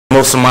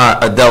most of my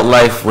adult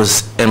life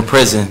was in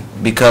prison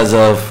because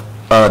of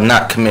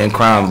not committing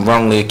crime,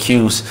 wrongly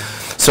accused.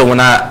 So when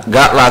I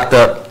got locked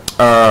up,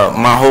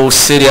 my whole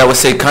city, I would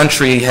say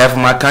country, half of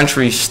my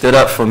country stood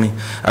up for me.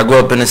 I grew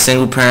up in a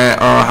single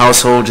parent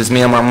household, just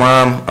me and my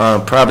mom,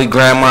 probably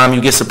grandmom. You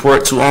get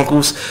support, 2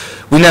 uncles.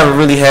 We never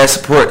really had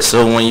support.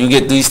 So when you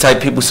get these type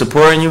of people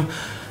supporting you,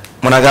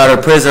 when I got out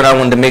of prison, I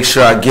wanted to make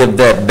sure I give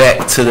that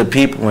back to the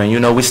people. And,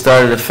 you know, we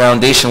started a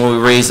foundation where we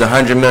raised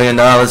 $100 million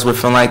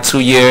within like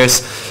 2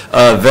 years.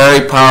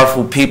 Very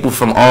powerful people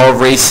from all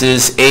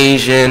races,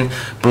 Asian,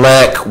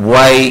 black,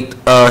 white,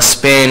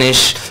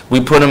 Spanish. We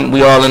put them,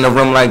 we all in a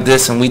room like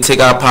this, and we take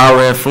our power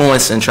and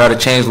influence and try to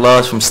change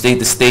laws from state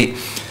to state.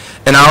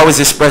 And I always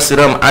express to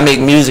them, I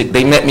make music.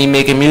 They met me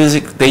making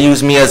music. They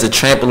use me as a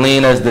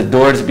trampoline, as the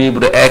door to be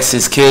able to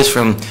access kids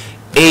from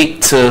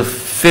 8 to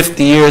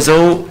 50 years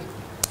old.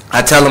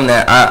 I tell them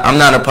that I'm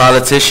not a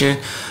politician.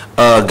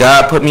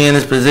 God put me in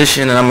this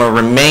position, and I'm going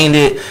to remain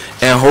it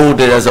and hold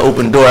it as an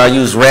open door. I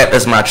use rap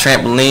as my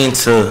trampoline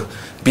to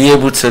be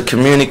able to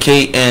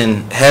communicate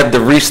and have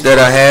the reach that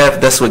I have.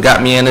 That's what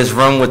got me in this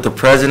room with the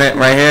president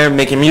right here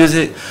making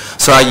music.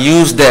 So I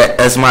use that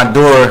as my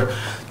door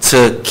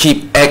to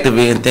keep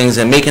activating things.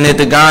 And making it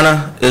to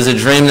Ghana is a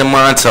dream of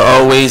mine, to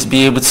always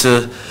be able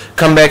to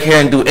come back here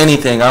and do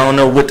anything. I don't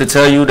know what to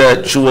tell you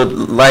that you would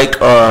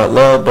like or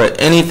love, but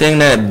anything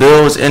that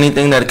builds,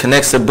 anything that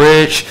connects the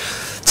bridge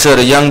to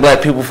the young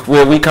black people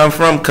where we come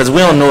from, because we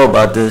don't know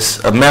about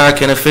this.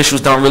 American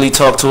officials don't really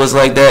talk to us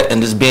like that,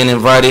 and just being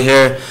invited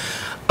here,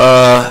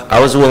 I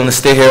was willing to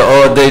stay here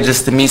all day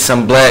just to meet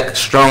some black,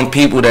 strong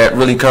people that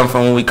really come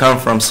from where we come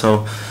from.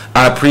 So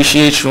I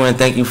appreciate you and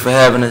thank you for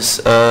having us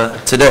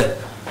today.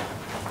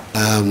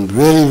 I'm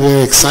really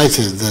very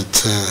excited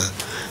that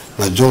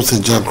my daughter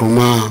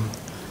Jacoma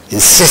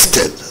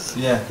insisted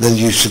that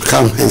you should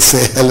come and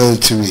say hello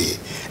to me,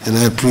 and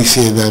I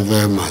appreciate that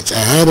very much.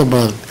 I heard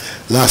about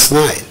last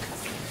night.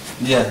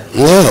 Yeah.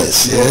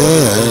 Yes,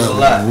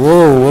 yeah.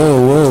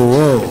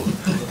 Whoa.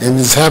 And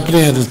it's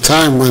happening at a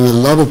time when a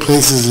lot of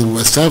places in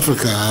West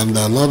Africa are under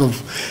a lot of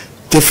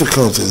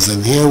difficulties,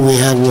 and here we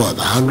had what,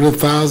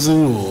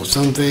 100,000 or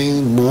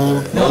something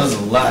more? That was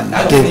a lot.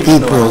 I didn't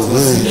even know I was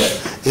going to see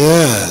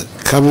that.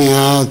 Yeah, coming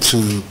out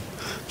to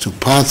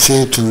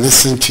party, to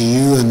listen to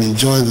you and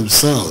enjoy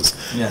themselves.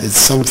 Yeah. It's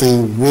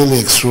something really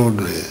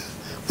extraordinary.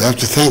 We have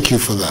to thank you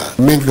for that.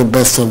 Make the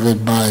best of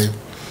it by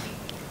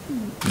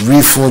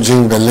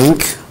reforging the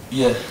link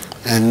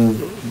and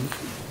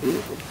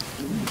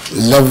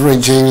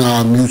leveraging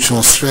our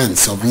mutual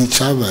strengths of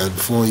each other and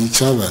for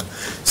each other,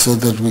 so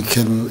that we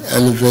can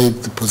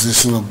elevate the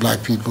position of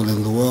black people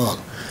in the world.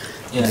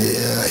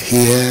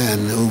 Here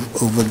and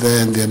over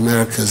there in the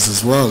Americas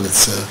as well.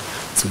 It's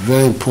a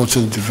very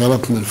important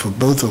development for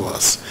both of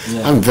us.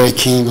 I'm very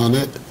keen on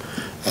it,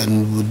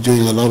 and we're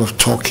doing a lot of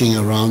talking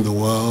around the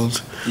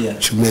world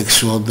to make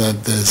sure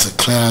that there's a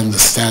clear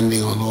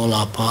understanding on all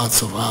our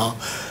parts of how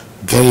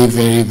very,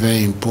 very,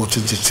 very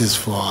important it is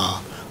for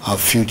our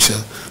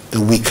future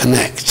that we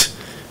connect,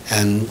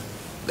 and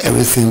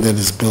everything that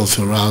is built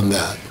around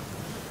that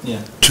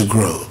to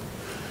grow.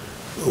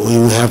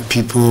 When we have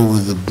people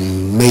with a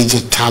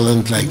major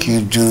talent like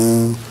you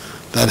do,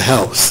 that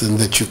helps, and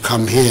that you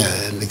come here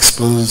and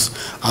expose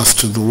us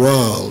to the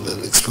world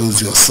and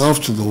expose yourself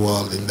to the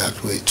world in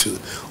that way too.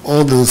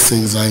 All those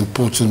things are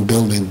important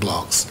building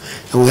blocks,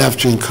 and we have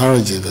to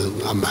encourage it.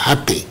 And I'm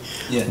happy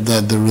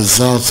that the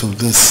results of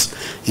this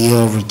Year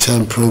of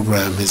Return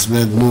program has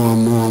made more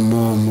and more and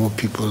more and more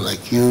people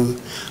like you,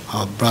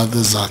 our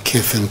brothers, our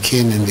kith and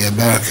kin in the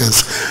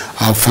Americas,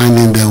 are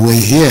finding their way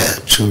here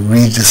to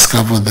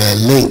rediscover their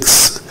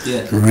links,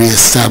 and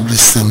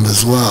reestablish them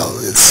as well.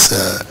 It's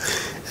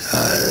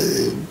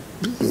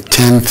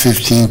 10,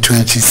 15,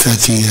 20,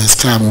 30 years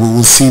time, we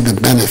will see the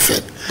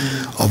benefit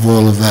of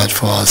all of that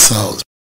for ourselves.